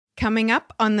Coming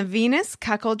up on the Venus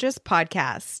Cuckoldress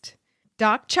podcast,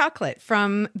 Doc Chocolate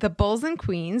from the Bulls and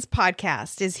Queens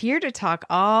podcast is here to talk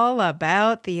all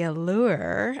about the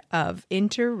allure of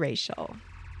interracial.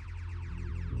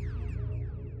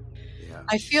 Yeah.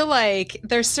 I feel like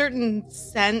there's certain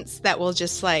scents that will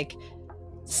just like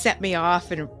set me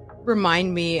off and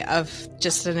remind me of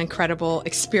just an incredible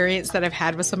experience that I've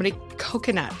had with somebody.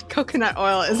 Coconut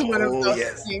oil is one of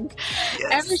those things.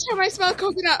 Yes. Every time I smell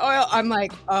coconut oil, I'm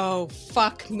like, oh,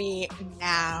 fuck me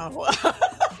now.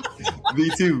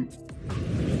 Me too.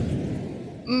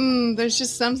 There's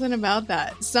just something about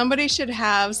that. Somebody should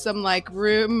have some like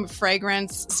room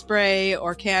fragrance spray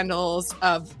or candles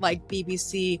of like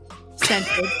BBC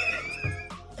scented,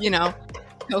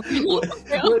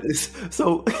 What is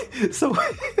so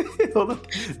hold on.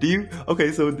 Do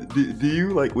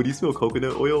you like when you smell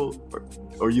coconut oil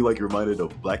or you like reminded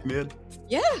of black man?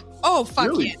 Yeah. Oh fuck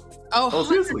really? Yeah. Oh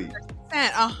seriously.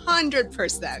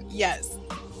 100%. Yes.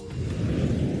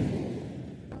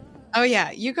 Oh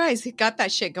yeah, you guys got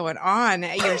that shit going on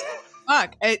at your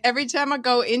fuck. Every time I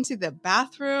go into the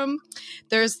bathroom,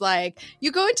 there's like, you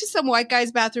go into some white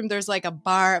guy's bathroom, there's like a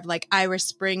bar of like Irish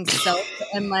Spring soap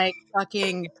and like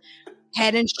fucking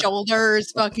Head and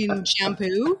Shoulders fucking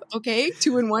shampoo. Okay,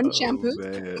 2-in-1 shampoo.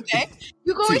 Man. Okay,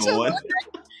 you go into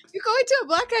a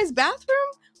black guy's bathroom.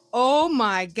 Oh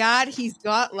my god, he's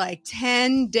got like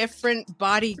 10 different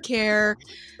body care,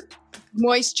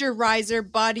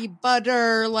 moisturizer, body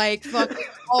butter, like fucking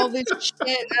all this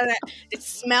shit. It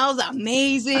smells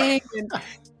amazing.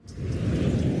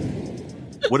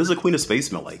 What does a Queen of Space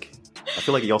smell like? I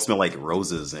feel like y'all smell like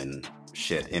roses and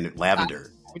shit and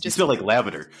lavender. You smell like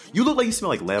lavender. You look like you smell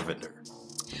like lavender.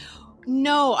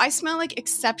 No, I smell like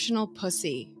exceptional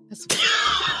pussy. That's what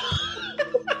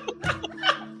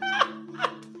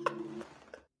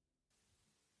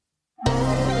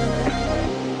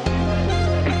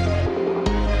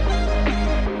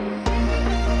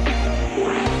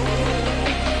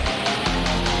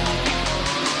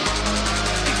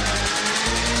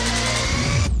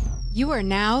You are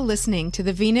now listening to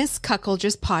the Venus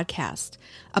Cuckoldress podcast,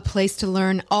 a place to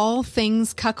learn all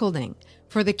things cuckolding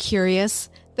for the curious,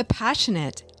 the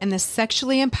passionate, and the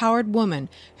sexually empowered woman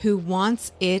who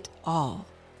wants it all.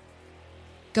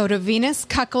 Go to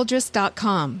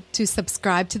venuscuckoldress.com to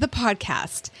subscribe to the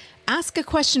podcast, ask a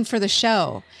question for the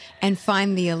show, and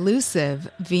find the elusive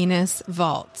Venus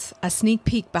Vault, a sneak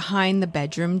peek behind the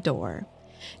bedroom door.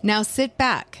 Now sit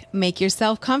back, make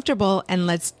yourself comfortable, and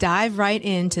let's dive right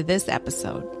into this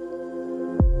episode.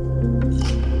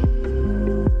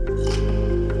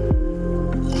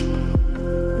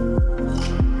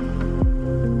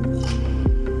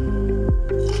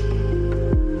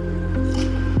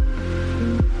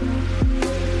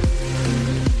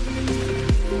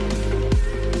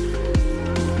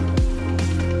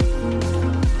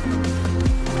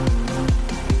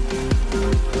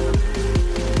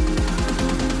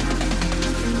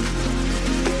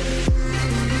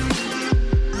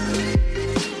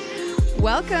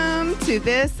 Welcome to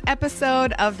this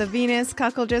episode of the Venus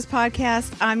Cuckoldress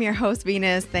podcast. I'm your host,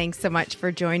 Venus. Thanks so much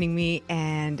for joining me.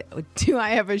 And do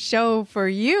I have a show for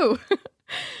you?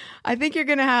 I think you're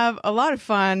going to have a lot of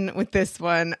fun with this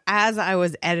one as I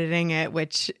was editing it,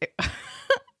 which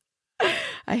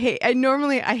I hate.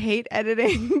 I hate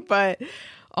editing, but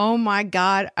oh my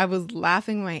God, I was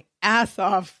laughing my ass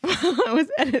off while I was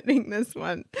editing this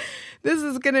one. This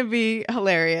is going to be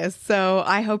hilarious. So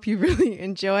I hope you really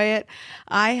enjoy it.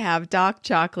 I have Doc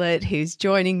Chocolate who's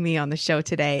joining me on the show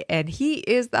today, and he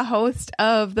is the host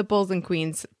of the Bulls and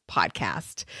Queens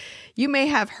podcast. You may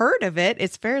have heard of it.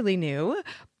 It's fairly new,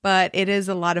 but it is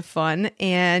a lot of fun,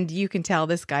 and you can tell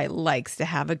this guy likes to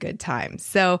have a good time.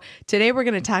 So today we're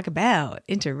going to talk about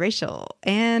interracial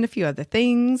and a few other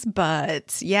things,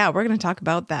 but yeah, we're going to talk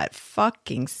about that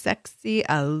fucking sexy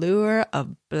allure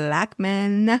of black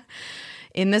men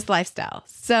in this lifestyle.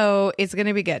 So it's going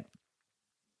to be good.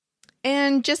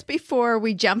 And just before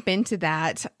we jump into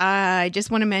that, I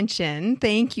just want to mention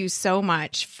thank you so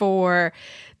much for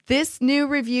this new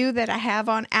review that I have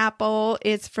on Apple.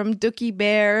 It's from Dookie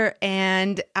Bear,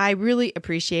 and I really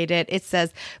appreciate it. It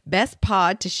says, best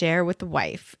pod to share with the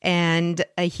wife. And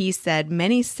he said,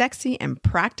 many sexy and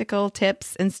practical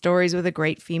tips and stories with a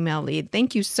great female lead.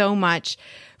 Thank you so much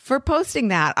for posting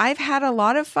that. I've had a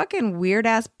lot of fucking weird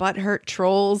ass butthurt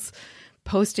trolls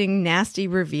posting nasty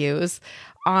reviews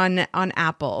on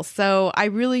Apple. So I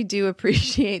really do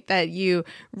appreciate that you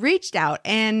reached out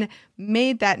and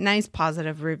made that nice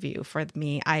positive review for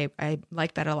me. I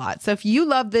like that a lot. So if you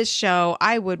love this show,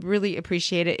 I would really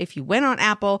appreciate it if you went on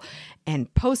Apple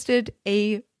and posted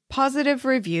a positive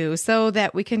review so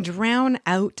that we can drown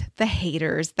out the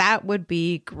haters. That would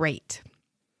be great.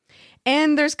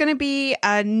 And there's going to be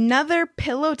another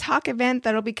Pillow Talk event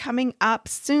that'll be coming up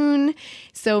soon.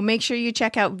 So make sure you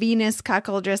check out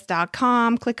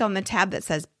venuscuckoldress.com. Click on the tab that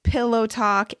says Pillow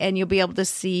Talk, and you'll be able to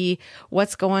see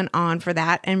what's going on for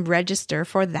that and register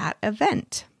for that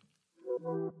event.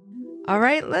 All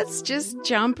right, let's just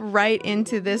jump right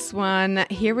into this one.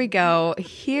 Here we go.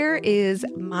 Here is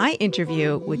my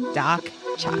interview with Doc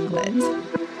Chocolate.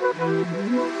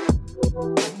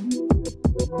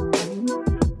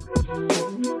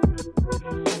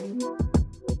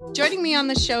 Joining me on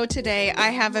the show today, I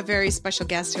have a very special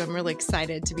guest who I'm really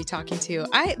excited to be talking to.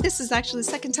 This is actually the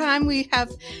second time we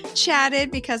have chatted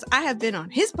because I have been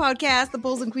on his podcast, the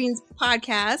Bulls and Queens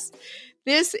podcast.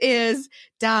 This is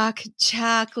Doc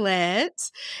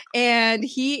Chocolate, and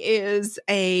he is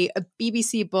a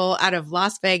BBC Bull out of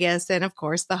Las Vegas, and of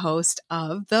course, the host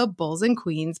of the Bulls and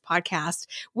Queens podcast,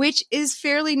 which is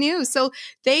fairly new. So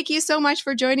thank you so much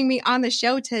for joining me on the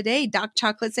show today. Doc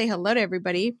Chocolate, say hello to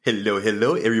everybody. Hello,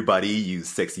 everybody, you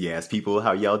sexy ass people.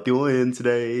 How y'all doing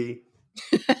today?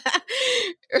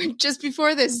 Just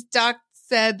before this, Doc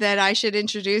said that I should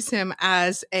introduce him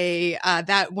as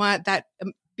that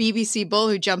BBC Bull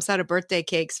who jumps out of birthday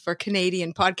cakes for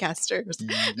Canadian podcasters.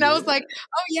 Yeah. And I was like,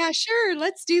 oh yeah, sure,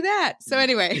 let's do that. So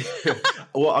anyway.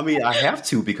 Well, I mean, I have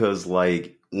to because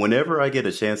like whenever I get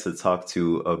a chance to talk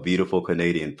to a beautiful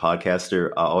Canadian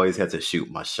podcaster, I always have to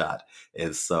shoot my shot.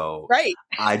 And so right.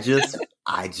 I just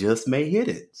may hit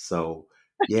it. So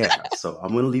yeah, so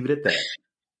I'm going to leave it at that.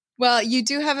 Well, you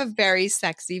do have a very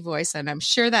sexy voice, and I'm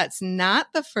sure that's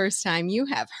not the first time you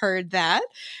have heard that.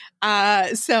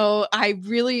 So I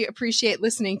really appreciate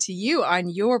listening to you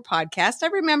on your podcast. I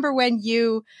remember when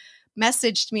you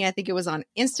messaged me, I think it was on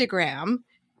Instagram,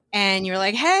 and you were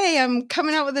like, hey, I'm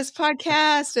coming out with this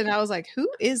podcast. And I was like, who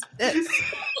is this?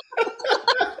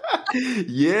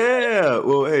 Yeah.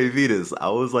 Well, hey, Venus, I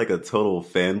was like a total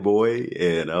fanboy,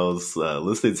 and I was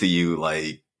listening to you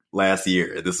like last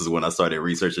year. This is when I started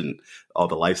researching all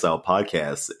the lifestyle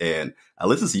podcasts, and I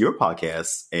listened to your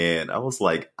podcast and I was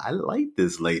like, I like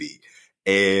this lady.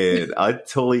 And I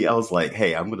was like,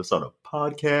 hey, I'm going to start a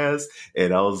podcast.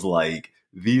 And I was like,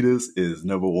 Venus is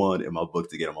number one in my book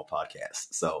to get on my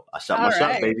podcast. So I shot my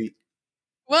shot, baby.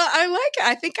 Well,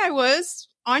 I think I was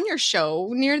on your show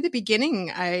near the beginning,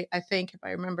 I think, if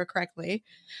I remember correctly.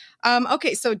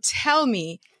 Okay, so tell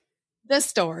me the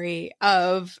story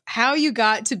of how you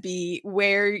got to be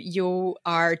where you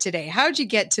are today. How'd you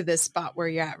get to this spot where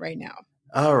you're at right now?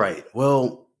 All right.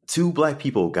 Well, two Black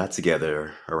people got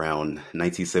together around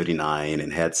 1979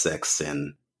 and had sex.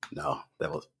 And no,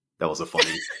 that wasn't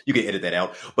funny. You can edit that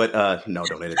out. But no,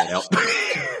 don't edit that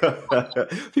out.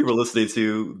 People are listening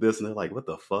to this and they're like, what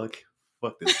the fuck?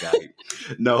 Fuck this guy.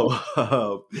 No,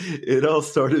 it all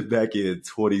started back in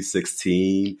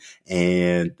 2016.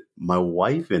 And my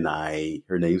wife and I,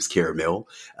 her name's Caramel,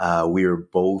 we were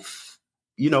both,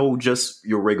 just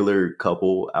your regular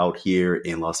couple out here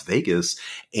in Las Vegas.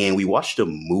 And we watched a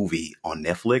movie on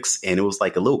Netflix, and it was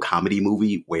like a little comedy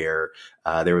movie where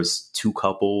there was two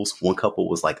couples. One couple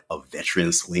was like a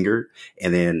veteran swinger,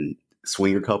 and then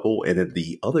swinger couple. And then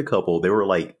the other couple, they were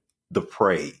like the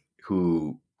prey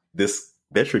who this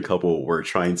veteran couple were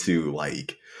trying to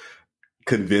like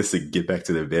convince to get back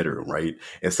to their bedroom, right?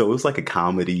 And so it was like a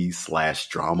comedy /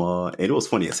 drama, and it was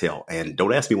funny as hell. And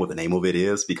don't ask me what the name of it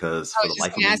is because for the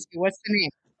life of me, ask you, what's the name?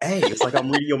 Hey, it's like I'm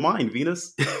reading your mind,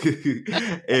 Venus.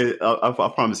 And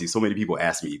I promise you, so many people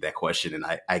ask me that question, and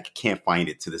I can't find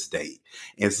it to this day.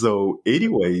 And so,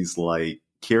 anyways, like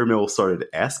Caramel started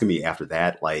asking me after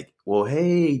that, like, well,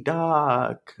 hey,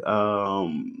 Doc,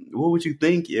 what would you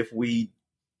think if we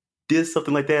did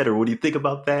something like that, or what do you think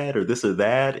about that, or this or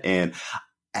that? And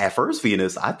at first,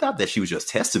 Venus, I thought that she was just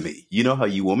testing me. You know how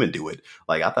you women do it.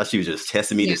 Like, I thought she was just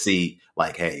testing me to see,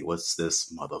 like, hey, what's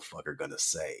this motherfucker gonna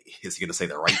say? Is he gonna say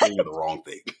the right thing or the wrong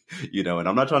thing? And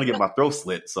I'm not trying to get my throat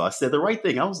slit. So I said the right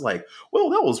thing. I was like, well,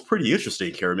 that was pretty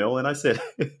interesting, Caramel. And I said,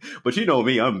 but you know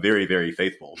me, I'm very, very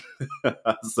faithful.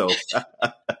 So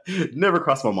never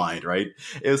crossed my mind, right?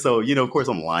 And so, of course,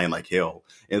 I'm lying like hell.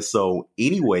 And so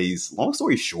anyways, long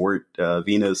story short,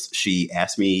 Venus, she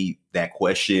asked me that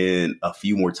question a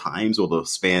few more times over the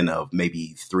span of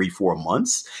maybe 3-4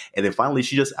 months. And then finally,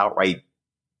 she just outright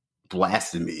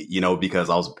blasted me, because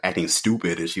I was acting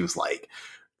stupid. And she was like,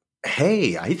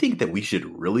 hey, I think that we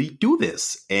should really do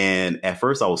this. And at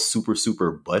first I was super,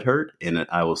 super butthurt, and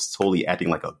I was totally acting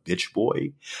like a bitch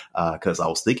boy because I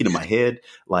was thinking in my head,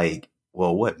 like,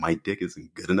 well, what? My dick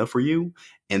isn't good enough for you?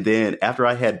 And then after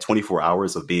I had 24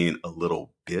 hours of being a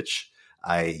little bitch,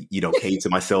 came to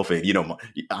myself and,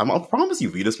 I promise you,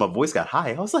 Venus, my voice got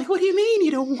high. I was like, what do you mean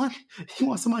you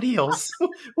want somebody else?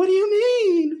 What do you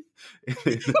mean?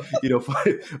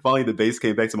 Finally the bass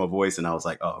came back to my voice and I was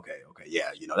like, oh, okay.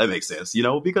 Yeah. That makes sense,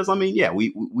 because I mean, yeah,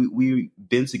 we've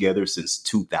been together since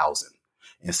 2000.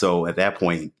 And so at that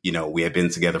point, we had been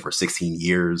together for 16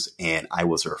 years and I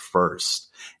was her first.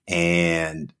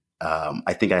 And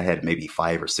I think I had maybe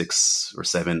 5 or 6 or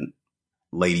 7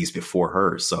 ladies before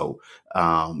her. So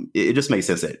it just makes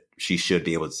sense that she should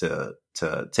be able to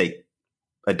take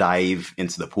a dive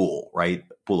into the pool, right?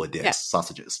 Pool of dicks,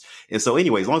 sausages. And so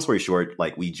anyways, long story short,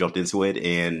 like we jumped into it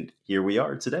and here we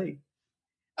are today.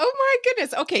 Oh my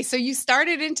goodness. Okay. So you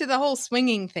started into the whole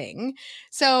swinging thing.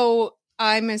 So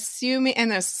I'm assuming,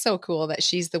 and that's so cool that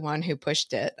she's the one who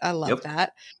pushed it. I love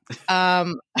that.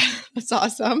 That's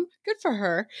awesome. Good for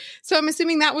her. So I'm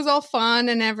assuming that was all fun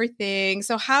and everything.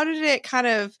 So how did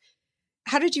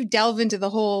you delve into the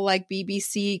whole like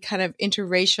BBC kind of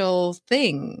interracial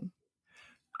thing?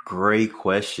 Great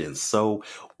question. So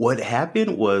what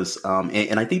happened was,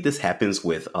 and I think this happens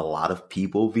with a lot of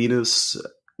people, Venus,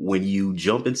 when you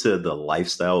jump into the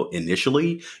lifestyle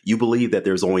initially, you believe that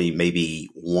there's only maybe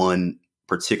one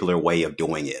particular way of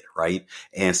doing it, right?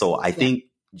 And so I think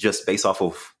just based off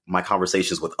of my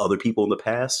conversations with other people in the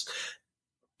past,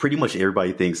 pretty much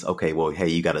everybody thinks, okay, well, hey,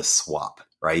 you got to swap,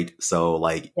 right? So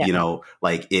like,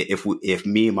 like if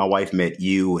me and my wife met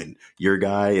you and your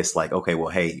guy, it's like, okay, well,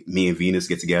 hey, me and Venus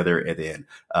get together and then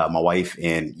my wife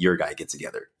and your guy get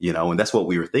together, and that's what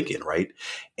we were thinking, right?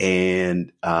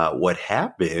 And what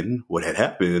had happened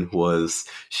was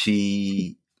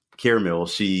Caramel,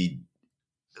 she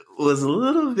was a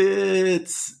little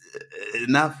bit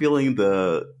not feeling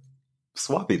the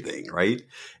swapping thing, right?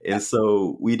 And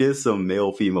so we did some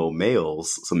male, female,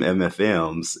 males, some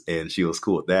MFMs, and she was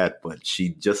cool with that, but she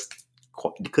just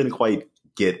couldn't quite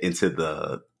get into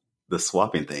the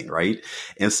swapping thing, right?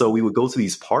 And so we would go to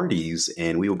these parties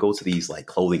and we would go to these like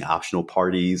clothing optional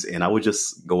parties, and I would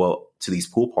just go out to these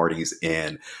pool parties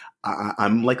and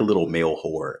I'm like a little male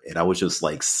whore, and I was just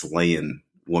like slaying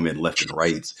women left and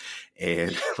right,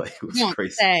 and like it was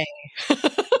crazy.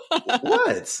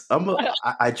 What?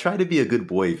 I try to be a good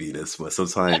boy, Venus, but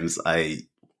sometimes I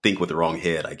think with the wrong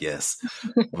head, I guess.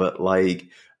 But like,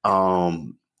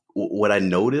 what I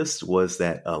noticed was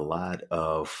that a lot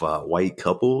of white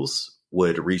couples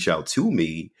would reach out to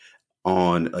me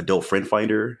on Adult Friend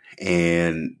Finder,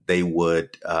 and they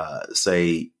would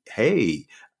say, "Hey,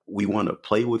 we want to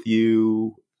play with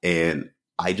you," and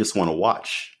I just want to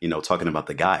watch. Talking about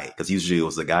the guy, because usually it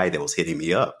was the guy that was hitting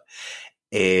me up,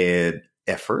 and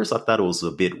at first I thought it was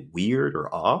a bit weird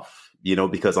or off,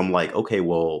 because I'm like, okay,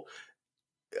 well,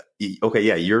 okay,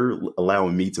 yeah, you're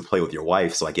allowing me to play with your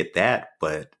wife, so I get that.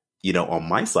 But, on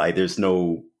my side, there's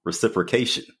no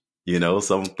reciprocation,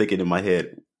 so I'm thinking in my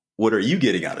head, what are you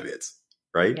getting out of it?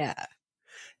 Right. Yeah.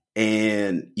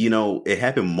 And, it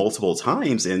happened multiple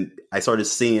times and I started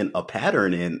seeing a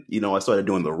pattern and, I started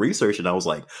doing the research and I was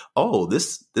like, oh,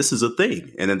 this is a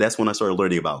thing. And then that's when I started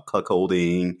learning about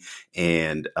cuckolding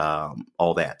and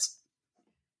all that.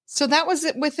 So that was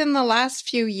it within the last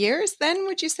few years then,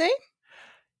 would you say?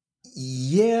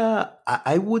 Yeah,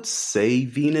 I would say,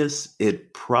 Venus,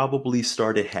 it probably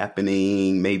started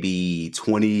happening maybe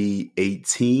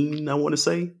 2018, I want to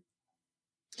say.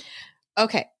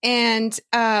 Okay. And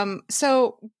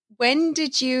so when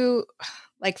did you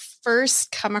like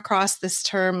first come across this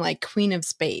term like Queen of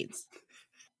Spades? Do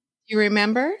you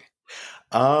remember?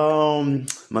 My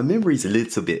memory's a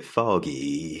little bit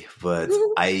foggy, but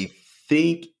I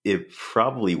think it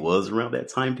probably was around that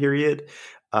time period.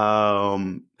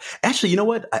 Actually, you know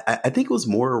what? I think it was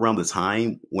more around the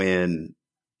time when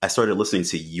I started listening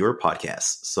to your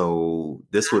podcast. So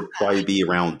this would probably be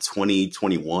around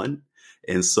 2021.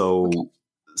 And so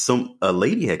a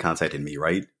lady had contacted me,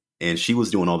 right? And she was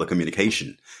doing all the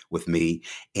communication with me.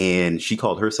 And she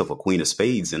called herself a Queen of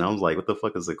Spades. And I was like, what the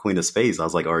fuck is a Queen of Spades? I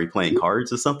was like, are we playing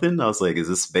cards or something? I was like, is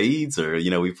this spades or,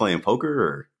 we playing poker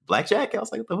or blackjack? I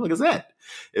was like, what the fuck is that?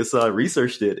 And so I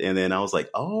researched it. And then I was like,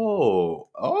 oh.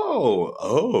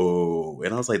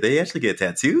 And I was like, they actually get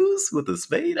tattoos with a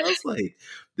spade? I was like,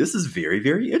 this is very,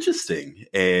 very interesting.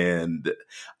 And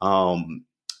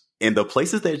the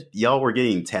places that y'all were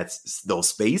getting those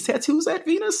space tattoos at,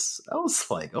 Venus, I was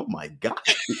like, oh my God,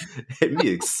 it made me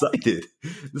excited.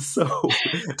 So,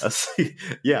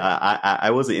 I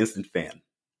was an instant fan.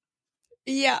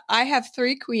 Yeah, I have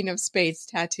 3 Queen of Spades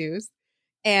tattoos.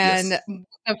 And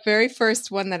the very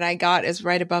first one that I got is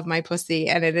right above my pussy.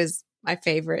 And it is my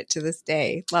favorite to this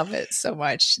day. Love it so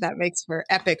much. That makes for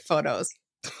epic photos.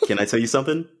 Can I tell you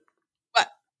something? What?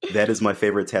 That is my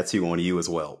favorite tattoo on you as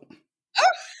well.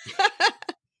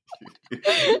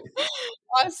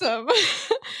 Awesome.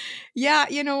 Yeah,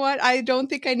 you know what? I don't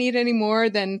think I need any more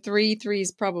than three. Three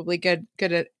is probably good.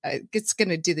 Good at it's going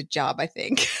to do the job, I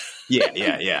think. Yeah.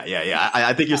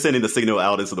 I think you're sending the signal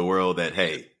out into the world that,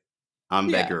 hey,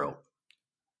 I'm that Yeah. girl.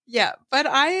 Yeah, but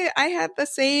I had the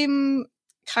same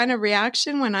kind of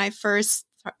reaction when I first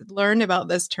learned about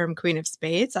this term Queen of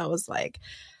Spades. I was like,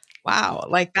 wow,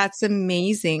 like that's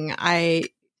amazing. I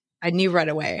knew right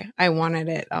away. I wanted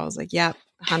it. I was like, yep,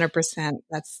 100%.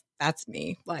 That's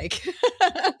me. Like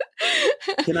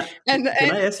Can I and can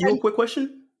and I ask you a quick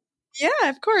question? yeah,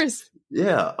 of course.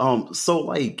 Yeah. So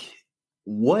like,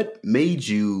 what made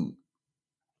you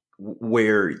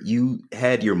where you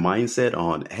had your mindset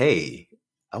on, hey,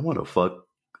 I want to fuck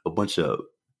a bunch of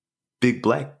big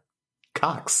black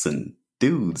cocks and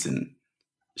dudes and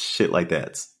shit like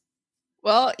that?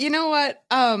 Well, you know what?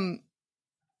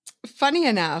 Funny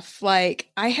enough, like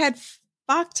I had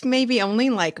fucked maybe only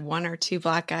like one or two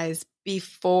black guys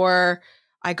before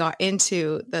I got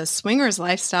into the swingers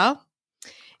lifestyle.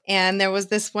 And there was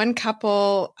this one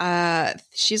couple,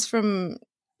 she's from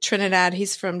Trinidad,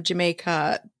 he's from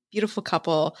Jamaica, beautiful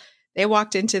couple. They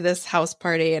walked into this house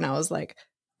party and I was like,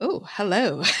 oh,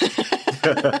 hello.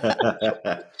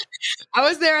 I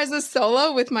was there as a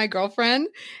solo with my girlfriend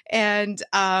and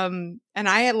I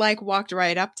had like walked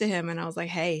right up to him and I was like,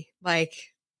 "Hey, like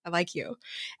I like you."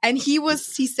 And he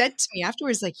said to me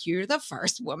afterwards like, "You're the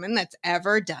first woman that's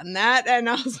ever done that." And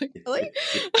I was like, "Really?"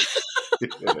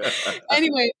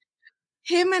 Anyway,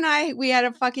 him and we had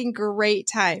a fucking great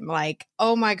time. Like,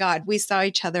 oh my God, we saw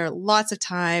each other lots of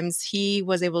times. He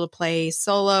was able to play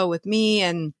solo with me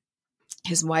and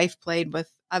his wife played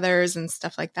with others and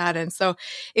stuff like that. And so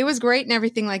it was great and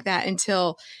everything like that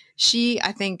until she,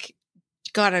 I think,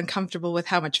 got uncomfortable with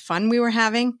how much fun we were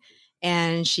having.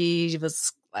 And she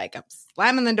was like, I'm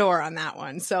slamming the door on that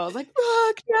one. So I was like,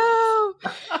 fuck no.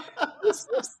 I was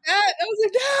so upset. I was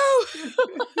like,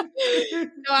 no.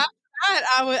 So after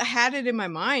that, had it in my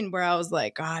mind where I was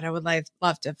like, God, I would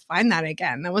love to find that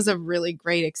again. That was a really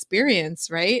great experience,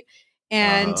 right?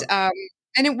 And Uh-huh.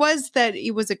 and it was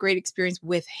a great experience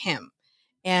with him.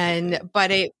 Okay. But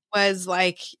it was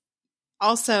like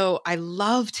also I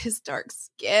loved his dark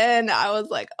skin. I was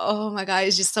like, oh my God,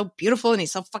 he's just so beautiful and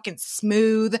he's so fucking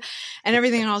smooth and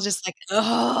everything. And I was just like,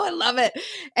 oh, I love it.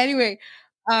 Anyway,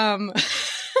 um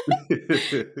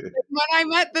when I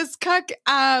met this cuck,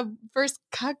 first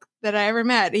cuck that I ever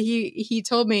met, he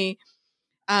told me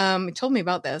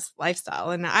about this lifestyle,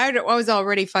 and I was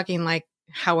already fucking like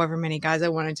however many guys I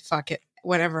wanted to fuck it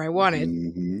whenever I wanted.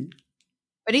 hmm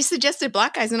But he suggested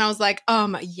black guys, and I was like,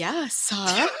 yes,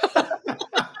 huh?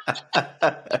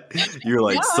 You're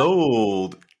like Yeah.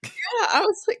 sold. Yeah, I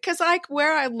was like, because like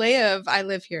where I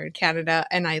live here in Canada,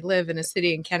 and I live in a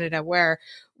city in Canada where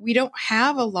we don't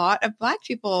have a lot of black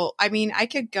people. I mean, I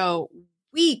could go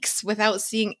weeks without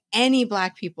seeing any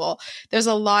black people. There's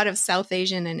a lot of South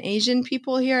Asian and Asian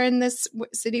people here in this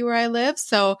city where I live.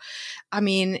 So, I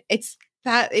mean, it's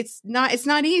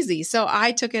not easy. So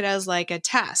I took it as like a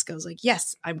task. I was like,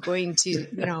 yes, I'm going to,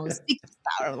 seek this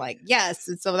out. Or like, yes.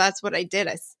 And so that's what I did.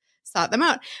 Sought them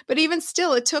out. But even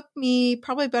still, it took me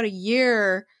probably about a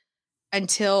year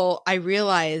until I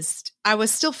realized I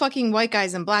was still fucking white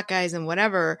guys and black guys and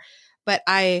whatever. But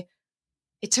it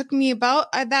took me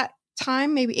about that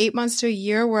time, maybe 8 months to a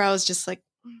year, where I was just like,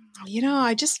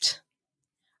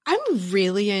 I'm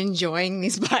really enjoying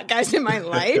these black guys in my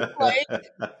life. Like,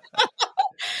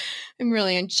 I'm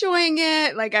really enjoying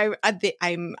it. Like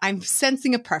I'm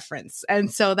sensing a preference.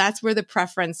 And so that's where the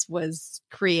preference was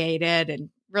created and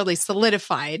really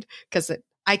solidified because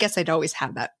I guess I'd always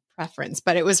had that preference,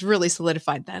 but it was really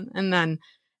solidified then. And then,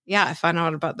 yeah, I found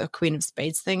out about the Queen of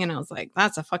Spades thing and I was like,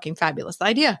 that's a fucking fabulous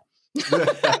idea.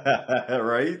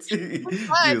 Right? He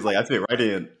was like, I fit right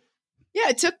in. Yeah,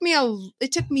 it took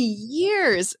me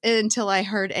years until I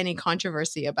heard any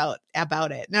controversy about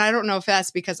it. And I don't know if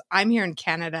that's because I'm here in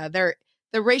Canada.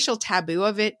 The racial taboo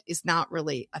of it is not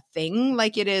really a thing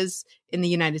like it is in the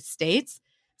United States.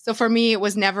 So for me, it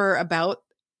was never about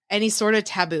any sort of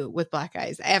taboo with black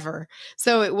guys ever.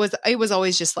 So it was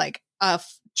always just like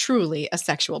truly a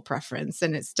sexual preference,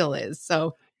 and it still is.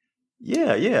 So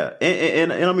Yeah.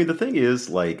 And I mean, the thing is,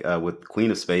 like with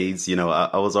Queen of Spades,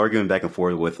 I was arguing back and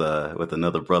forth with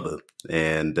another brother,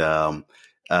 and uh,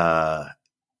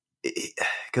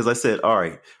 because I said, all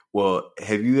right, well,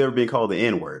 have you ever been called the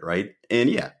N word, right? And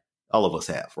yeah, all of us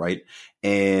have, right?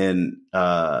 And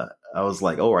I was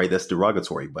like, all right, that's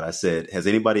derogatory. But I said, has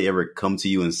anybody ever come to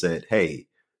you and said, hey,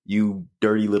 you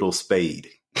dirty little spade?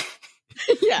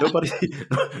 Yeah. Nobody,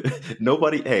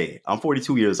 nobody. Hey, I'm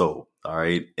 42 years old. All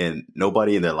right, and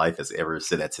nobody in their life has ever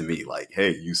said that to me. Like,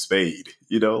 "Hey, you spayed."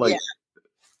 You know, Yeah. like,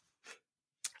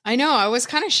 I know. I was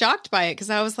kind of shocked by it because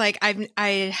I was like,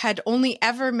 I had only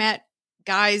ever met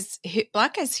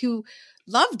black guys who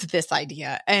loved this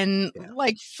idea and yeah,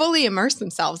 like fully immersed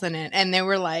themselves in it. And they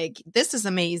were like, this is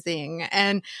amazing.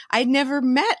 And I'd never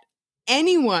met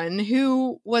anyone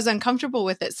who was uncomfortable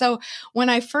with it. So when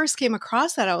I first came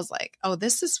across that, I was like, oh,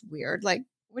 this is weird. Like,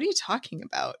 what are you talking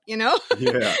about? You know?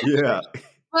 yeah, yeah,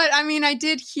 But I mean, I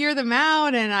did hear them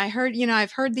out and I heard,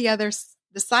 I've heard the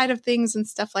side of things and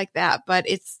stuff like that. But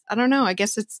I don't know. I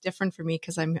guess it's different for me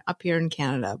because I'm up here in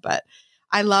Canada. But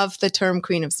I love the term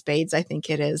Queen of Spades. I think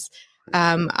it is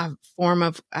a form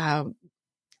of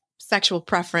sexual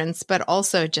preference, but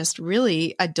also just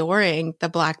really adoring the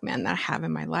black men that I have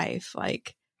in my life.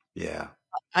 Like, yeah,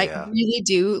 I yeah. really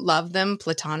do love them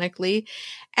platonically.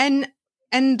 And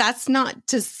that's not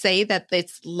to say that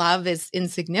this love is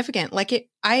insignificant. Like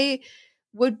I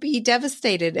would be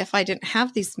devastated if I didn't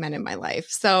have these men in my life.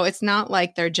 So it's not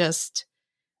like they're just,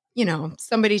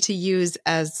 somebody to use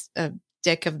as a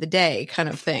dick of the day kind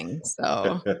of thing.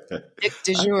 So dick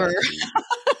du I jour. got you.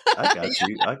 I got Yeah.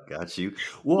 you. I got you. You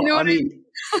Well, know I what I mean,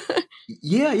 mean?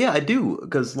 yeah, yeah, I do.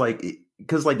 Because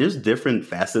there's different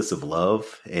facets of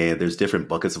love and there's different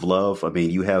buckets of love. I mean,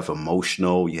 you have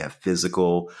emotional, you have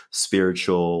physical,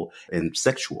 spiritual, and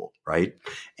sexual, right?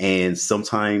 And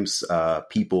sometimes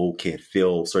people can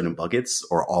fill certain buckets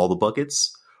or all the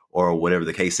buckets or whatever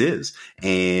the case is.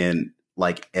 And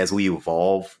like as we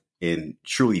evolve and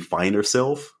truly find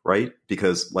ourselves, right?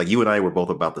 Because like you and I were both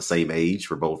about the same age.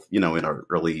 We're both, in our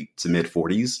early to mid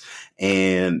 40s.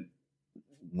 And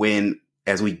when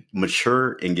as we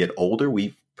mature and get older,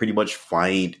 we pretty much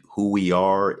find who we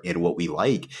are and what we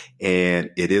like.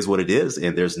 And it is what it is.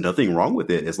 And there's nothing wrong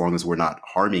with it as long as we're not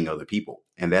harming other people.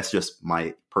 And that's just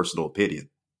my personal opinion.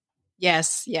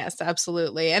 Yes, yes,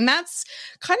 absolutely. And that's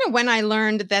kind of when I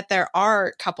learned that there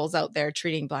are couples out there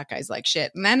treating black guys like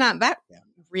shit. And then that Yeah.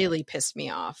 really pissed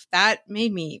me off. That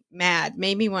made me mad,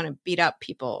 made me want to beat up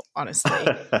people, honestly.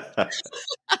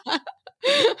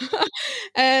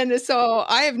 And so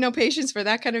I have no patience for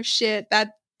that kind of shit.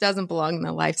 That doesn't belong in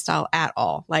the lifestyle at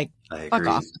all. Like, I fuck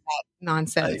off agree. with that I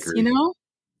nonsense, agree. I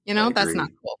That's not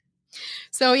agree. cool.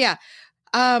 So yeah,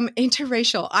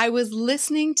 interracial. I was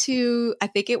listening to, I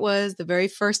think it was the very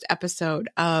first episode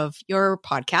of your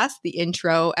podcast, the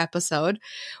intro episode,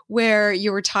 where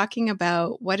you were talking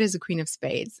about what is a Queen of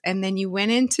Spades. And then you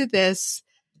went into this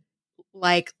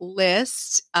like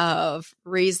list of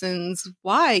reasons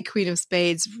why Queen of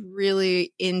Spades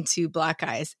really into black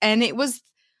guys. And it was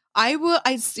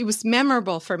it was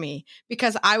memorable for me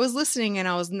because I was listening and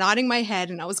I was nodding my head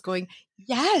and I was going,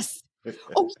 yes.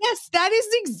 Oh, yes, that is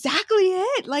exactly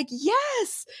it. Like,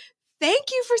 yes.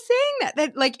 Thank you for saying that.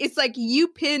 That like it's like you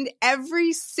pinned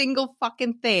every single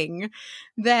fucking thing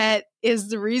that is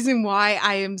the reason why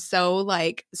I am so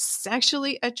like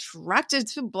sexually attracted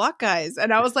to black guys.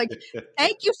 And I was like,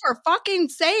 thank you for fucking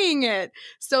saying it.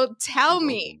 So You're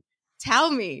welcome.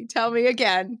 tell me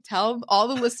again, tell all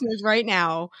the listeners right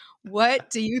now, what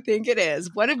do you think it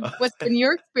is? What's been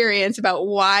your experience about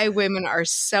why women are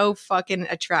so fucking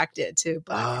attracted to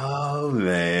black guys? Oh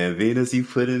man, Venus, you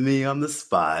putting me on the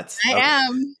spot. I Okay.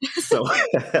 am. So,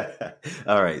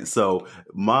 all right. So,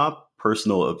 my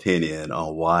personal opinion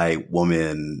on why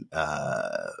women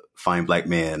find black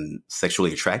men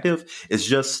sexually attractive is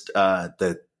just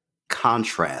the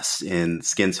contrast in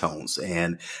skin tones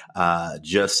and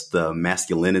just the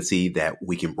masculinity that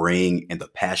we can bring and the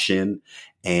passion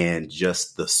and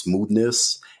just the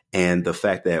smoothness and the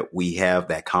fact that we have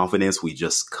that confidence. We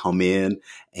just come in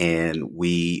and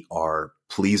we are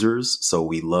pleasers. So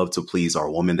we love to please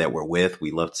our woman that we're with.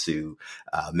 We love to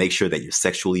make sure that you're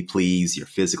sexually pleased, you're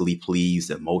physically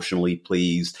pleased, emotionally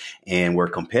pleased, and we're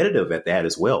competitive at that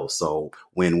as well. So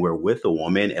when we're with a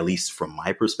woman, at least from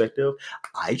my perspective,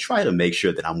 I try to make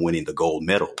sure that I'm winning the gold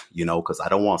medal, because I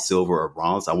don't want silver or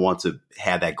bronze. I want to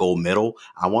have that gold medal.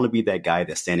 I want to be that guy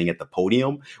that's standing at the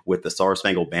podium with the Star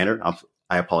Spangled Banner.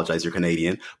 I apologize, you're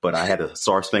Canadian, but I had a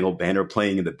Star Spangled Banner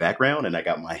playing in the background and I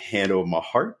got my hand over my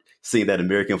heart, seeing that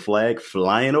American flag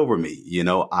flying over me.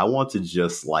 I want to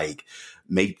just like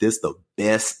make this the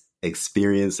best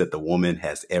experience that the woman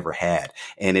has ever had.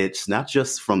 And it's not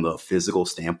just from the physical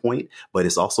standpoint, but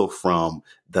it's also from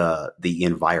the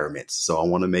environment. So I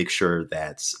want to make sure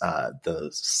that the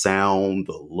sound,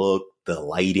 the look, the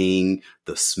lighting,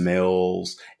 the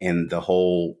smells, and the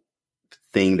whole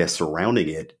thing that's surrounding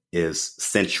it is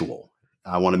sensual.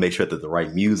 I want to make sure that the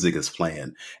right music is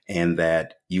playing and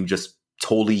that you just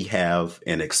totally have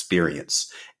an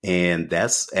experience. And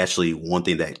that's actually one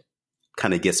thing that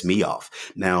kind of gets me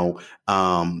off. Now,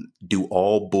 do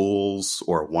all bulls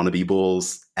or wannabe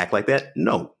bulls act like that?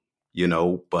 No,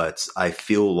 but I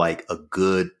feel like a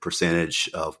good percentage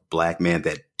of Black men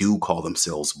that do call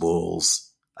themselves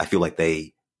bulls, I feel like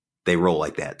they roll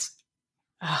like that.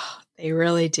 Oh, they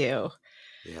really do.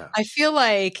 Yeah. I feel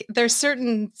like there's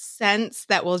certain scents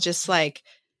that will just like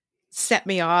set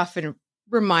me off and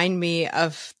remind me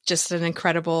of just an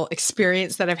incredible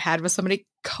experience that I've had with somebody.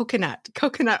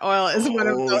 Coconut oil is one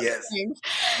of those things.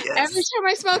 Yes. Every time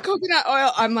I smell coconut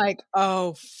oil, I'm like,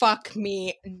 oh, fuck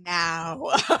me now.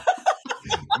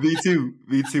 Me too.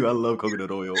 I love coconut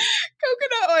oil.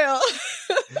 Coconut oil.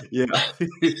 Yeah.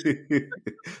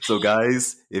 So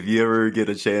guys, if you ever get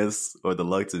a chance or the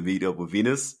luck to meet up with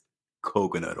Venus,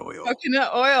 coconut oil.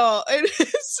 Coconut oil. It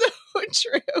is so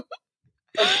true.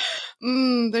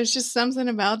 There's just something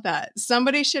about that.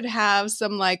 Somebody should have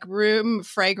some like room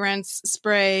fragrance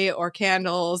spray or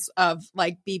candles of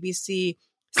like BBC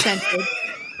scented,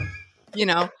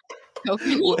 coconut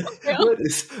oil. What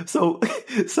is so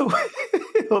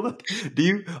hold on. Do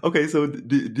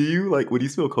you like when you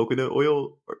smell coconut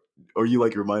oil or you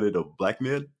like reminded of Black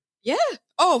men? Yeah.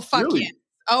 Oh, fuck Really? yes.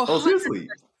 Oh, seriously?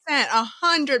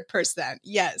 100%.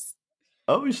 Yes.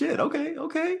 Oh shit.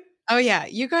 Okay. Oh yeah,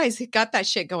 you guys got that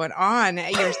shit going on.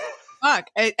 You're fuck.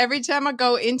 Every time I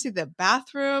go into the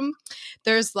bathroom,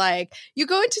 there's like you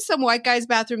go into some white guy's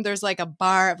bathroom. There's like a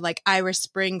bar of like Irish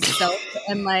Spring soap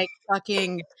and like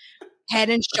fucking Head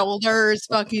and Shoulders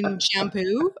fucking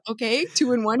shampoo. Okay,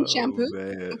 2-in-1 shampoo.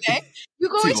 Man. Okay, you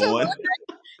go into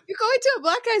a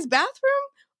black guy's bathroom.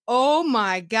 Oh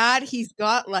my god, he's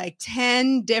got like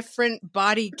 10 different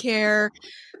body care.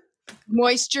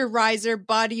 Moisturizer,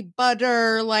 body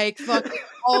butter, like fucking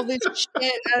all this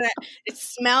shit. And it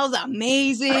smells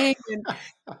amazing.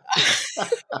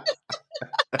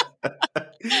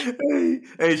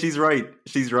 Hey, she's right.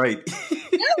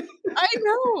 Yeah, I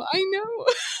know.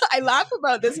 I laugh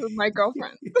about this with my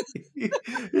girlfriend. Yeah,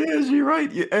 she's right.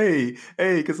 Hey,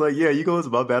 because you go into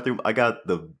my bathroom. I got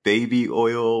the baby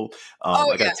oil.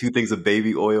 I got 2 things of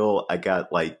baby oil. I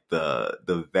got like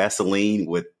the Vaseline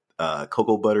with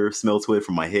cocoa butter smell to it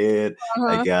from my head.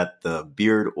 I got the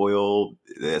beard oil,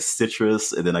 the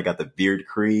citrus, and then I got the beard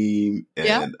cream,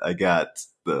 and I got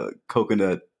the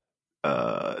coconut,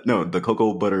 the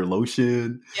cocoa butter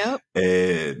lotion. Yep.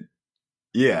 And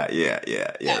yeah,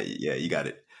 you got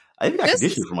it. I even got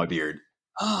conditioner for my beard.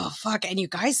 Oh, fuck. And you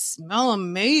guys smell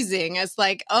amazing. It's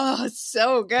like, oh, it's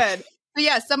so good. So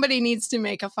yeah, somebody needs to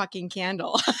make a fucking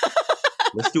candle.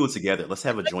 Let's do it together. Let's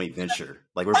have a joint venture.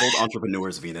 Like we're both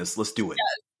entrepreneurs, Venus. Let's do it.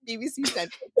 Yes, BBC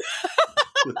Central.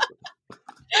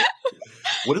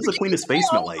 What does the Queen of Space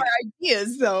smell like?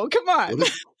 Ideas, though. Come on.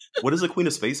 What does the Queen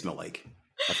of Space smell like?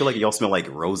 I feel like y'all smell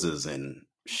like roses and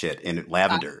shit and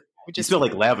lavender. You smell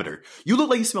like lavender. You look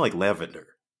like you smell like lavender.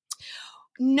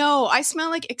 No, I smell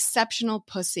like exceptional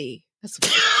pussy. That's what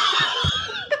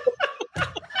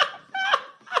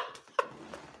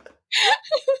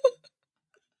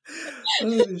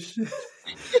Oh, shit.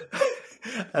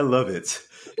 I love it.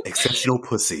 Exceptional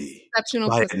pussy.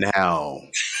 Buy it now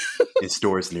in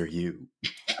stores near you.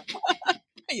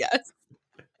 Yes.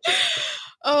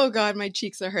 Oh God, my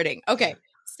cheeks are hurting. Okay.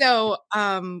 So,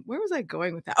 where was I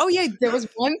going with that? Oh yeah, there was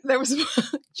one,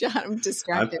 John, I'm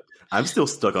distracted. I'm still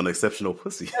stuck on exceptional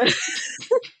pussy.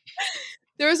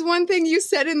 There was one thing you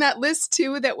said in that list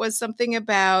too that was something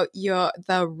about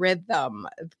the rhythm.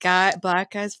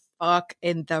 Black guys fuck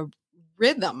in the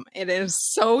rhythm. It is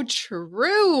so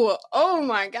true. Oh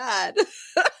my God.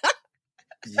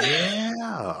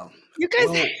 Yeah. You guys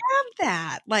have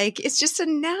that. Like, it's just a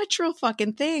natural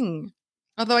fucking thing.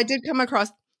 Although I did come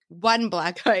across one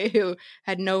black guy who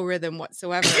had no rhythm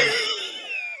whatsoever.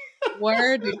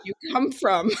 Where did you come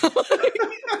from?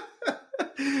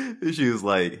 She was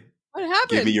like, what happened?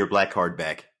 Give me your black card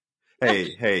back.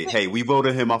 Hey, we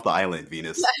voted him off the island,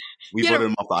 Venus. We voted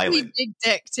him off the island. Big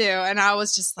dick too. And I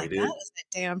was just like, that is a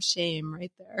damn shame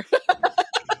right there.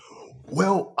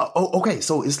 Well, okay.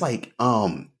 So it's like,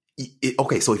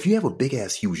 okay. So if you have a big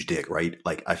ass huge dick, right?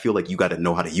 Like, I feel like you got to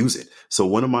know how to use it. So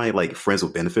one of my like friends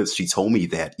with benefits, she told me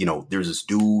that, there's this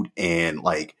dude and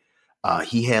like,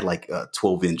 he had like a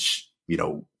 12-inch,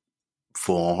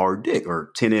 full on hard dick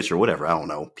or 10-inch or whatever. I don't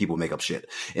know. People make up shit.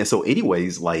 And so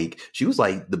anyways, like she was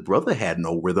like, the brother had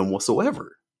no rhythm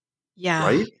whatsoever. Yeah.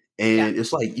 Right. And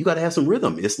it's like, you got to have some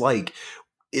rhythm. It's like,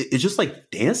 it's just like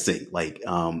dancing. Like,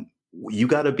 you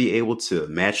got to be able to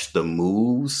match the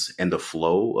moves and the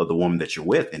flow of the woman that you're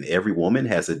with. And every woman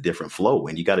has a different flow.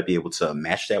 And you got to be able to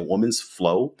match that woman's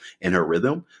flow and her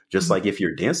rhythm, just Mhm. like if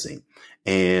you're dancing.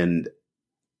 And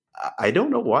I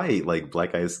don't know why like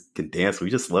black guys can dance. We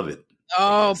just love it, I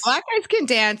Oh, guess. black guys can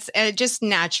dance just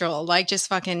natural, like just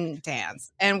fucking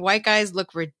dance. And white guys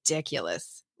look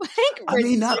ridiculous. Like I mean,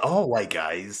 ridiculous. not all white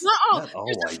guys. No, Not all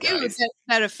there's a white few guys.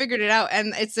 that have figured it out,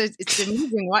 and it's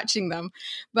amusing watching them,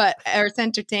 but or it's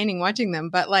entertaining watching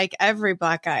them. But like every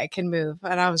black guy can move,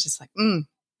 and I was just like,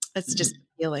 it's just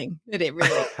healing. It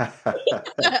really.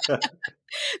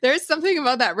 There's something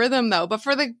about that rhythm though. But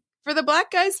for the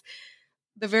black guys,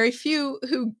 the very few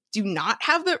who do not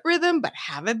have the rhythm but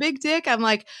have a big dick, I'm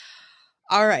like,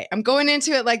 all right, I'm going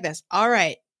into it like this. All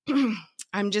right,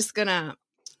 I'm just gonna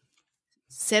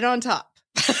sit on top.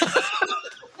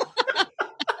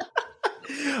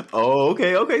 Oh,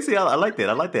 okay. Okay. See, I like that.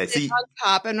 I like that. Sit See, on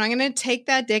top, and I'm going to take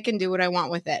that dick and do what I want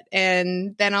with it.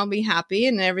 And then I'll be happy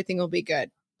and everything will be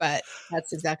good. But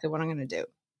that's exactly what I'm going to do.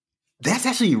 that's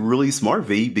actually really smart,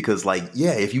 V, because like,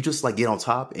 yeah, if you just like get on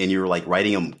top and you're like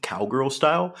writing them cowgirl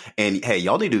style, and hey,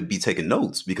 y'all need to be taking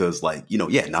notes because like,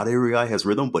 yeah, not every guy has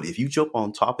rhythm, but if you jump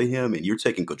on top of him and you're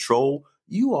taking control,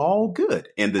 you all good.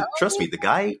 And trust me, the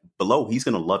guy below, he's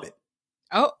gonna love it.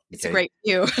 Oh, it's a Okay. great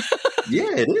view.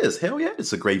 Yeah, it is. Hell yeah,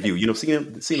 it's a great view. Seeing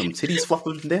them titties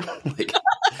flopping down. Like,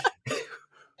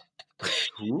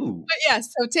 ooh. But yeah,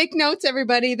 so take notes,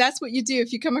 everybody. That's what you do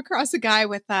if you come across a guy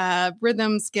with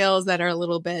rhythm skills that are a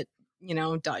little bit,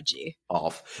 dodgy.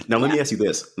 Off. Now, let me ask you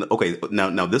this. Okay,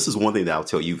 now this is one thing that I'll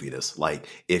tell you, Venus. Like,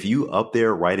 if you up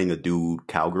there writing a dude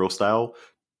cowgirl style,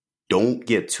 don't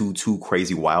get too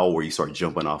crazy wild where you start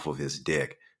jumping off of his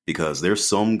dick because there's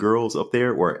some girls up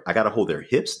there where I gotta hold their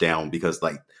hips down because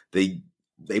like they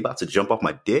about to jump off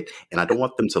my dick and I don't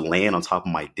want them to land on top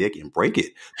of my dick and break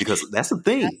it because that's the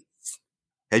thing.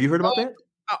 Have you heard about that?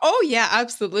 Oh, yeah,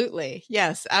 absolutely.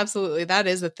 Yes, absolutely. That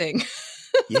is a thing.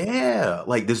 Yeah,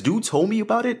 like this dude told me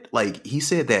about it. Like he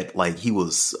said that like he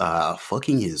was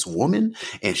fucking his woman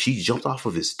and she jumped off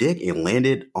of his dick and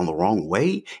landed on the wrong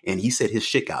way. And he said his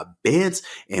shit got bent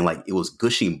and like it was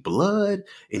gushing blood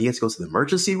and he had to go to the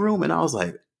emergency room. And I was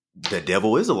like, the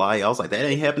devil is a lie. I was like, that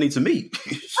ain't happening to me.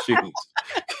 Shoot.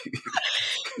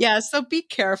 Yeah, so be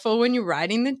careful when you're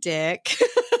riding the dick.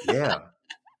 Yeah.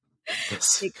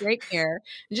 Take great care.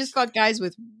 And just fuck guys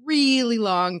with really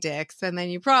long dicks, and then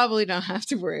you probably don't have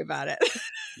to worry about it.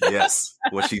 Yes,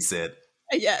 what she said.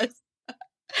 Yes.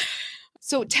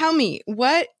 So tell me,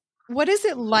 what is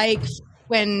it like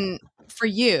for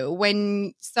you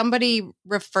when somebody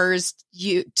refers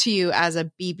to you as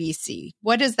a BBC?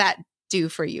 What does that do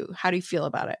for you? How do you feel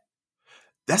about it?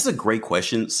 That's a great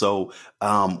question. So,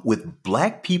 with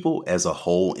Black people as a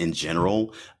whole in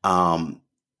general,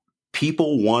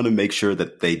 people want to make sure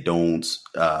that they don't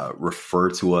refer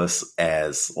to us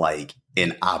as like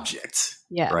an object,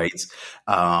 Yeah. right?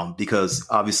 Because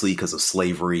obviously, because of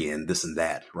slavery and this and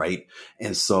that, right?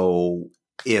 And so,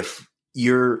 if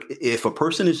a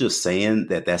person is just saying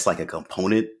that that's like a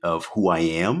component of who I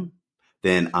am,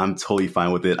 then I'm totally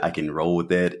fine with it. I can roll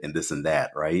with it and this and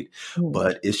that, right?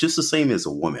 But it's just the same as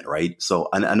a woman, right? So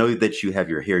I know that you have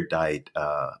your hair dyed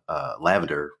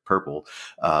lavender purple,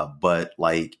 but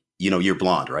like, you're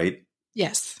blonde, right?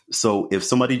 Yes. So if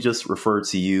somebody just referred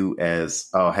to you as,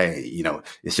 oh, hey,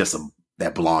 it's just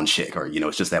that blonde chick, or,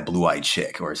 it's just that blue-eyed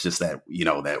chick, or it's just that,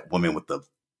 that woman with the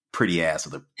pretty ass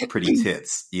or the pretty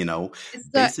tits,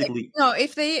 basically. No,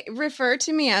 if they refer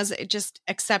to me as just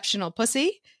exceptional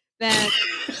pussy, then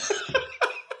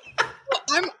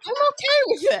I'm okay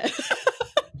with it.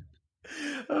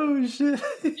 Oh shit!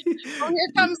 Oh,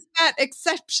 here comes that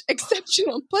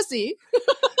exceptional pussy.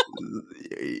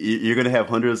 You're gonna have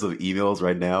hundreds of emails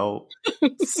right now.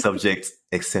 Subject: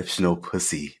 exceptional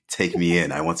pussy. Take me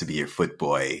in. I want to be your foot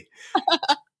boy.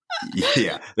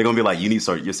 Yeah, they're gonna be like, you need to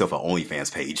start yourself an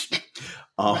OnlyFans page.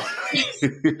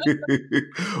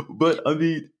 But I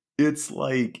mean, it's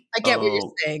like I get what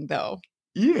you're saying, though.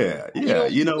 Yeah,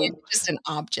 It's just an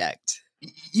object.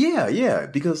 Yeah,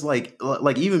 because like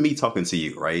even me talking to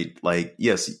you, right? Like,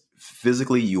 yes,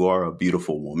 physically you are a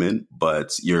beautiful woman,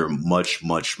 but you're much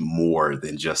more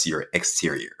than just your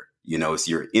exterior. It's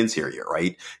your interior,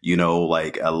 right?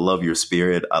 Like I love your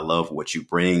spirit. I love what you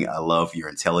bring. I love your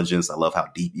intelligence. I love how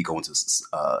deep you go into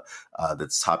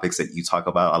the topics that you talk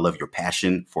about. I love your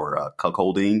passion for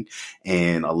cuckolding,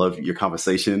 and I love your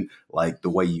conversation, like the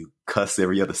way you cuss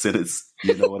every other sentence.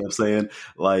 You know what I'm saying?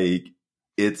 Like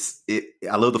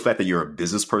I love the fact that you're a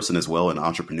business person as well, an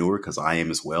entrepreneur, because I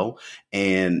am as well.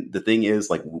 And the thing is,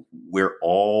 like, we're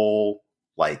all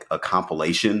like a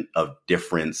compilation of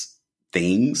different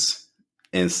things.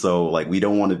 And so like, we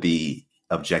don't want to be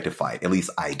objectified. At least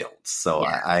I don't. So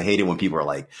Yeah. I hate it when people are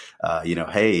like,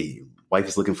 hey, wife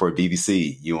is looking for a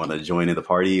BBC. You want to join in the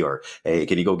party? Or, hey,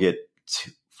 can you go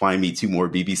find me 2 more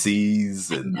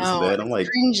BBCs and this and No, that? I'm it's like,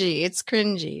 cringy. It's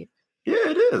cringy. yeah,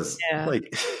 it is. Yeah.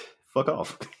 Like, fuck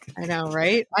off. I know,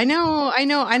 right? I know.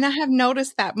 And I have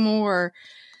noticed that more,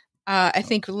 I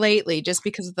think lately, just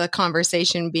because of the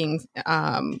conversation being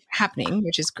happening,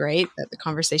 which is great that the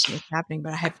conversation is happening.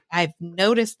 But I've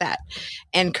noticed that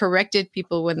and corrected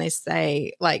people when they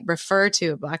say, like, refer to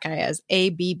a Black guy as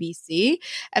a BBC,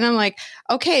 and I'm like,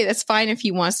 okay, that's fine if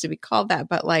he wants to be called that,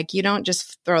 but like, you don't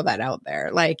just throw that out there.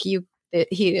 Like, he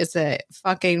is a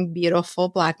fucking beautiful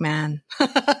Black man.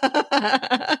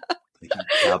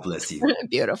 God bless you.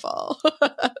 Beautiful.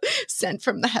 Sent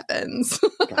from the heavens.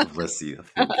 God bless you.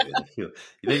 I feel good.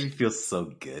 You make me feel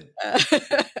so good.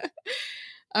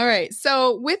 All right.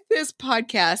 So with this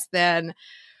podcast, then,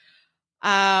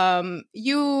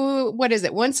 what is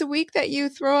it? Once a week that you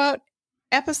throw out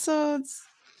episodes?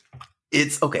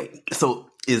 It's okay.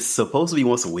 So it's supposed to be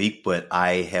once a week, but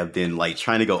I have been like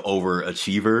trying to go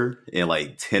overachiever and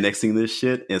like 10xing this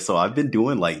shit. And so I've been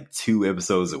doing like 2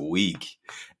 episodes a week.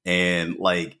 And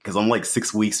like, cause I'm like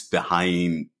 6 weeks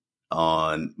behind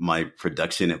on my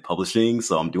production and publishing.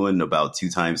 So I'm doing about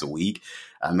 2 times a week.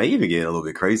 I may even get a little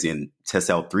bit crazy and test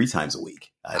out 3 times a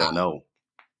week. I don't know.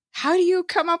 How do you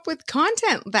come up with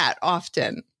content that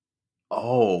often?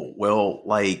 Oh, well,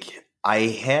 like I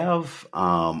have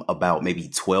about maybe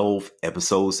 12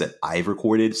 episodes that I've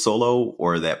recorded solo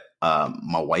or that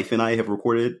my wife and I have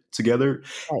recorded together.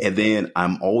 Right. And then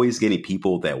I'm always getting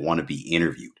people that want to be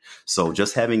interviewed. So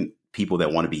just having people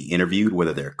that want to be interviewed,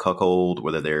 whether they're cuckold,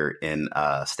 whether they're in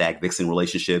stag vixen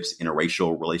relationships,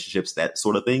 interracial relationships, that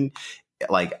sort of thing.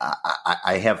 Like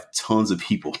I have tons of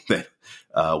people that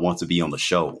want to be on the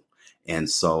show. And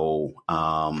so,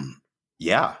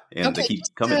 yeah, and Okay, they keep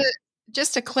coming.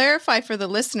 Just to clarify for the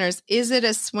listeners, is it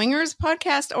a swingers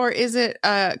podcast or is it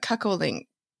a cuckolding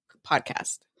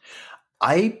podcast?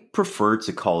 I prefer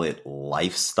to call it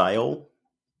lifestyle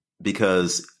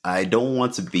because I don't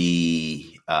want to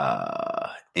be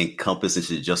encompassed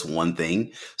into just one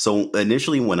thing. So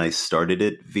initially when I started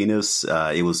it, Venus,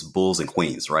 it was bulls and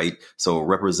queens, right? So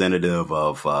representative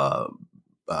of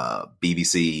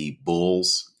BBC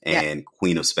bulls and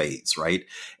queen of spades, right?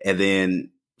 And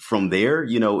then from there,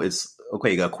 it's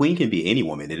okay. A queen can be any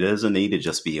woman. It doesn't need to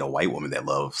just be a white woman that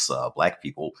loves Black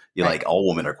people. Like all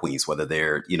women are queens, whether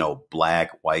they're,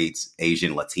 Black, white,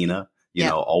 Asian, Latina,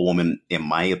 all women, in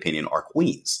my opinion, are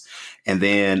queens. And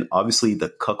then obviously the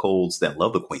cuckolds that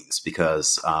love the queens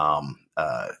because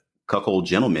cuckold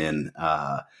gentlemen,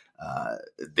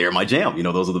 they're my jam.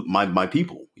 Those are my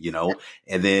people,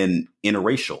 and then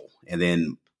interracial and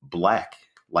then Black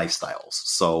lifestyles.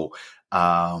 So,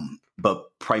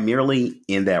 but primarily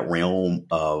in that realm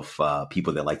of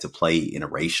people that like to play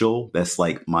interracial, that's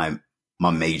like my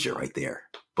major right there.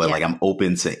 But like I'm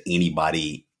open to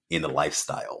anybody in the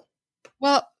lifestyle.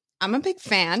 Well, I'm a big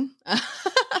fan.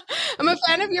 I'm a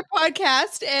fan of your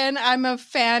podcast, and I'm a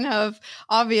fan of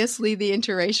obviously the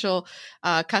interracial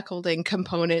cuckolding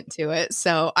component to it.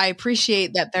 So I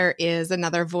appreciate that there is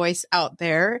another voice out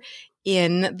there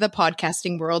in the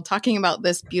podcasting world talking about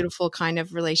this beautiful kind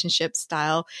of relationship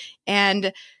style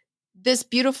and this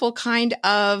beautiful kind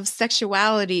of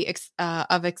sexuality,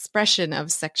 of expression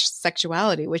of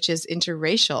sexuality, which is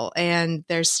interracial. And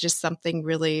there's just something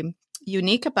really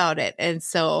unique about it. And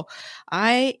so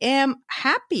I am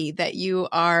happy that you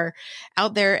are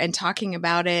out there and talking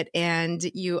about it, and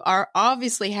you are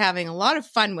obviously having a lot of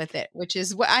fun with it, which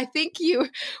is what I think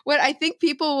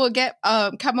people will get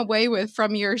come away with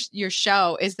from your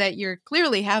show is that you're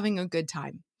clearly having a good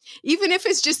time. Even if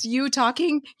it's just you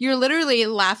talking, you're literally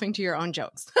laughing to your own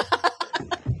jokes.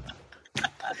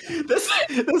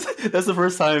 That's the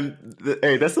first time.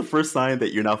 That's the first sign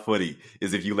that you're not funny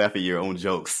is if you laugh at your own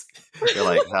jokes. You're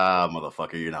like,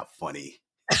 motherfucker, you're not funny.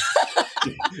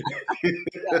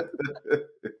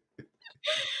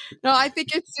 No, I think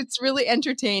it's really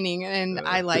entertaining and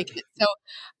I like it. So,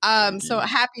 so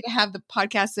happy to have the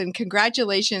podcast and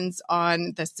congratulations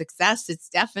on the success. It's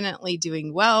definitely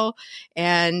doing well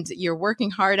and you're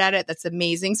working hard at it. That's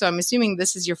amazing. So I'm assuming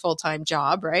this is your full-time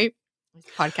job, right?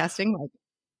 Podcasting.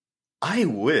 I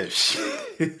wish.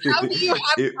 How do you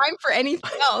have time for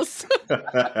anything else?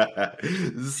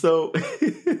 So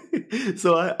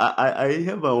I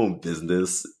have my own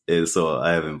business, and so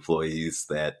I have employees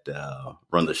that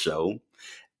run the show,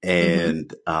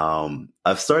 and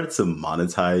I've started to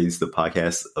monetize the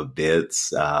podcast a bit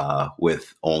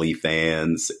with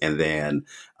OnlyFans, and then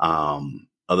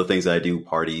other things that I do,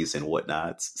 parties and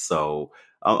whatnot. So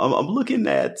I'm looking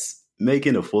at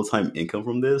making a full-time income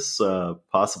from this,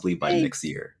 possibly by Hey, next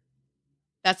year.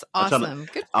 that's I'm trying to, awesome.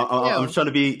 Good for I'm you. trying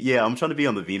to be, yeah, I'm trying to be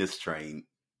on the Venus train.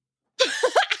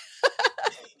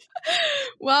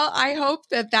 Well, I hope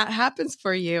that that happens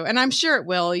for you. And I'm sure it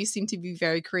will. You seem to be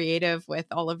very creative with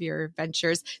all of your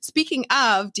ventures. Speaking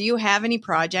of, do you have any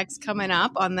projects coming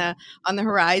up on the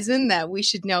horizon that we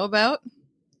should know about?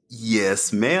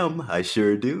 Yes, ma'am, I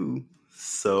sure do.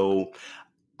 So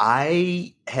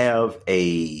I have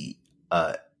a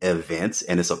event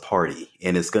and it's a party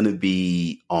and it's going to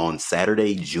be on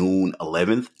Saturday, June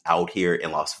 11th out here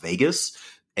in Las Vegas.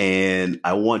 And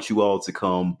I want you all to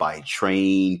come by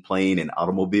train, plane, and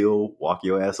automobile. Walk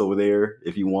your ass over there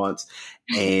if you want.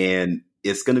 And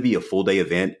it's going to be a full day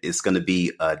event. It's going to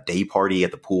be a day party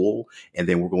at the pool. And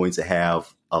then we're going to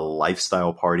have a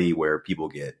lifestyle party where people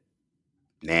get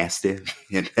nasty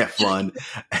and have fun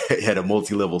at a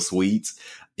multi-level suite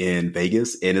in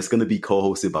Vegas. And it's going to be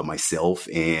co-hosted by myself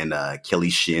and Kelly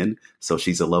Shin. So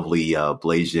she's a lovely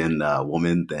Blasian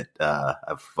woman that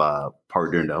I've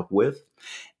partnered up with.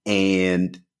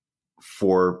 And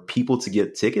for people to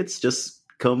get tickets, just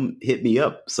come hit me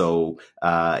up. So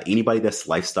anybody that's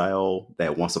lifestyle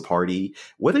that wants a party,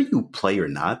 whether you play or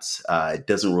not, it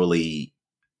doesn't really,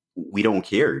 we don't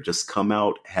care. Just come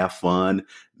out, have fun,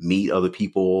 meet other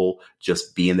people,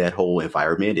 just be in that whole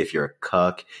environment. If you're a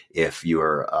cuck, if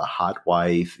you're a hot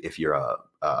wife, if you're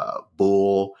a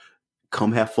bull,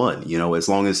 come have fun. You know, as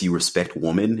long as you respect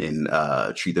women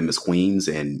and treat them as queens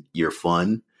and you're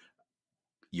fun,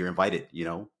 you're invited, you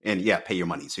know, and yeah, pay your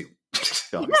money too.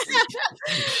 Obviously.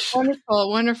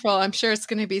 Wonderful, wonderful. I'm sure it's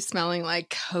going to be smelling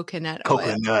like coconut oil.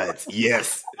 Coconuts,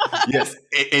 yes, yes.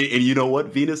 And you know what,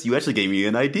 Venus, you actually gave me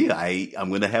an idea. I'm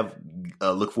going to have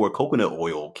look for a coconut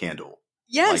oil candle.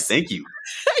 Yes. Like, thank you.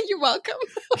 You're welcome.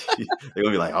 They're going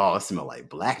to be like, oh, it smells like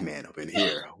black man up in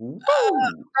here. Woo.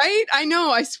 Right? I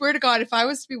know. I swear to God, if I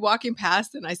was to be walking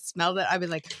past and I smelled it, I'd be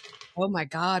like, oh my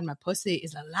God, my pussy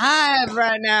is alive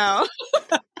right now.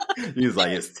 He's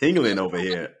like, it's tingling over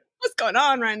here. What's going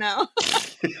on right now?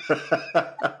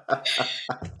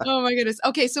 Oh my goodness.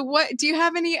 Okay, so what do you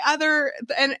have any other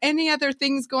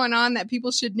things going on that people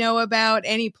should know about?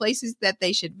 Any places that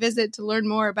they should visit to learn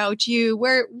more about you?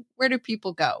 Where do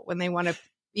people go when they want to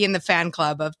be in the fan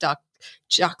club of Doc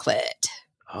Chocolate?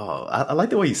 Oh, I like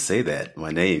the way you say that.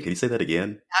 My name. Can you say that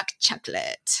again? Doc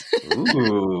Chocolate.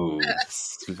 Ooh.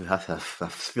 I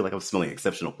feel like I'm smelling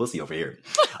exceptional pussy over here.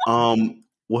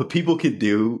 What people could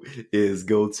do is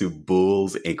go to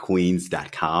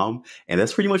bullsandqueens.com. And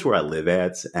that's pretty much where I live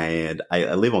at. And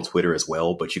I live on Twitter as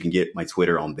well, but you can get my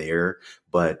Twitter on there.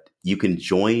 But you can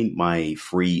join my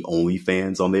free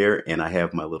OnlyFans on there. And I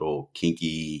have my little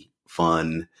kinky,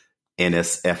 fun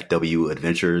NSFW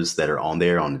adventures that are on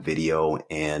there on video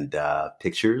and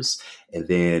pictures. And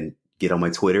then get on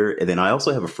my Twitter. And then I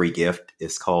also have a free gift.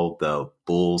 It's called the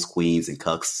Bulls, Queens, and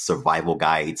Cucks Survival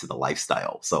Guide to the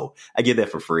Lifestyle. So I get that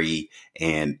for free.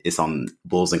 And it's on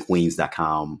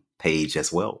bullsandqueens.com page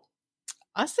as well.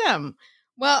 Awesome.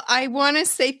 Well, I want to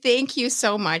say thank you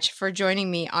so much for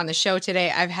joining me on the show today.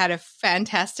 I've had a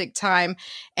fantastic time.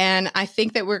 And I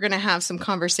think that we're going to have some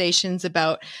conversations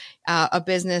about a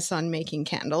business on making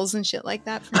candles and shit like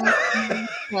that. For me.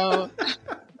 So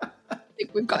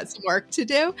we've got some work to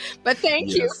do, but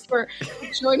thank you for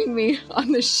joining me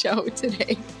on the show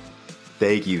today.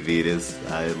 Thank you, Venus.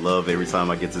 I love every time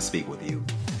I get to speak with you.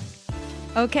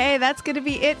 Okay, that's going to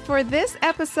be it for this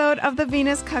episode of the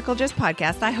Venus Cuckoldress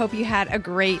podcast. I hope you had a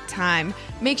great time.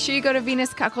 Make sure you go to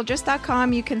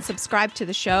venuscuckoldress.com. You can subscribe to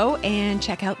the show and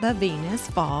check out the Venus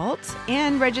Vault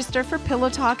and register for Pillow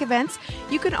Talk events.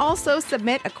 You can also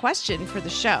submit a question for the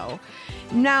show.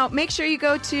 Now, make sure you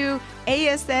go to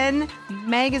ASN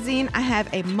Magazine. I have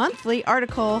a monthly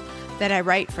article that I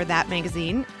write for that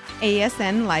magazine,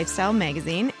 ASN Lifestyle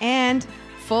Magazine. And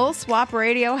Full Swap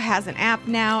Radio has an app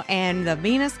now, and the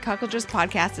Venus Cuckoldress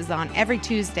podcast is on every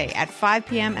Tuesday at 5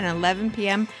 p.m. and 11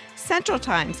 p.m. Central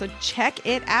Time. So check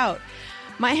it out.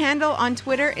 My handle on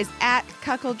Twitter is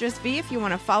 @CuckoldressV if you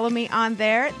want to follow me on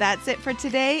there. That's it for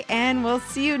today, and we'll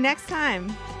see you next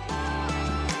time.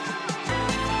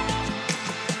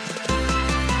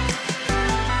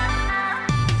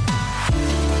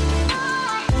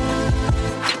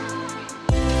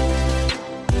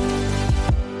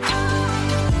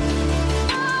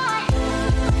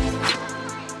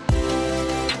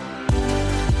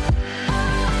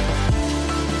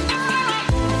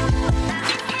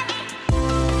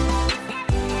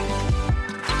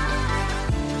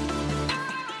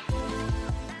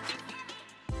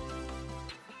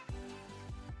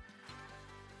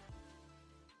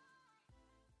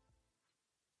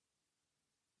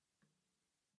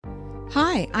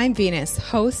 Hi, I'm Venus,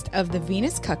 host of the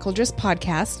Venus Cuckoldress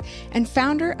podcast and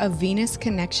founder of Venus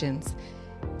Connections.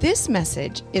 This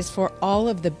message is for all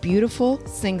of the beautiful,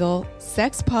 single,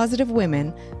 sex-positive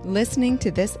women listening to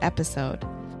this episode.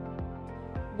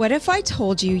 What if I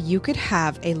told you you could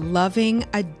have a loving,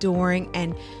 adoring,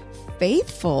 and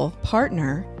faithful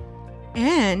partner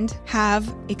and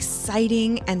have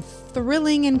exciting and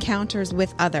thrilling encounters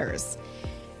with others?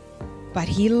 But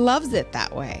he loves it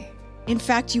that way. In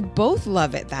fact, you both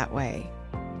love it that way.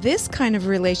 This kind of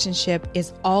relationship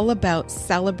is all about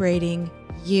celebrating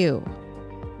you.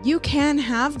 You can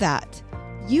have that.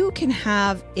 You can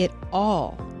have it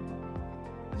all.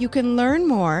 You can learn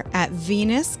more at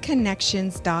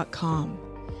venusconnections.com.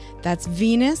 That's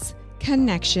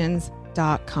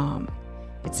venusconnections.com.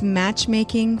 It's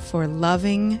matchmaking for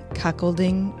loving,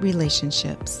 cuckolding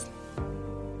relationships.